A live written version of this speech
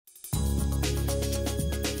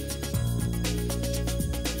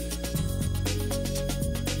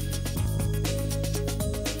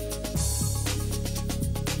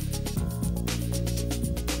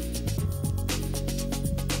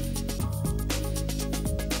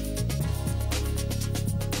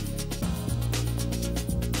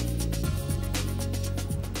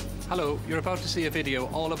Hello, you're about to see a video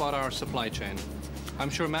all about our supply chain. I'm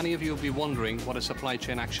sure many of you will be wondering what a supply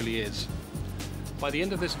chain actually is. By the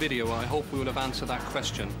end of this video, I hope we will have answered that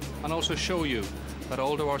question and also show you that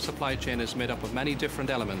although our supply chain is made up of many different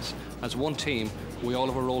elements, as one team, we all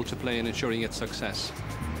have a role to play in ensuring its success.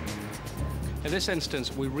 In this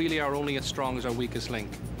instance, we really are only as strong as our weakest link,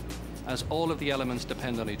 as all of the elements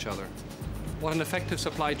depend on each other. What an effective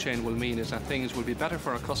supply chain will mean is that things will be better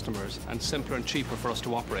for our customers and simpler and cheaper for us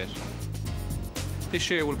to operate.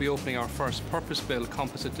 This year we'll be opening our first purpose-built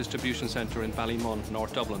composite distribution centre in Ballymun,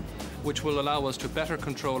 North Dublin, which will allow us to better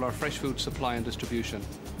control our fresh food supply and distribution.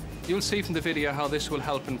 You'll see from the video how this will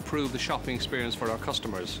help improve the shopping experience for our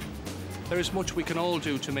customers. There is much we can all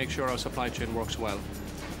do to make sure our supply chain works well.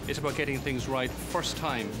 It's about getting things right first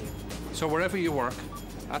time. So wherever you work,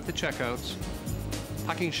 at the checkouts,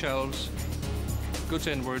 packing shelves, goods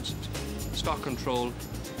inwards, stock control,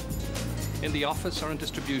 in the office or in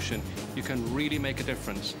distribution, you can really make a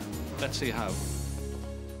difference. Let's see how.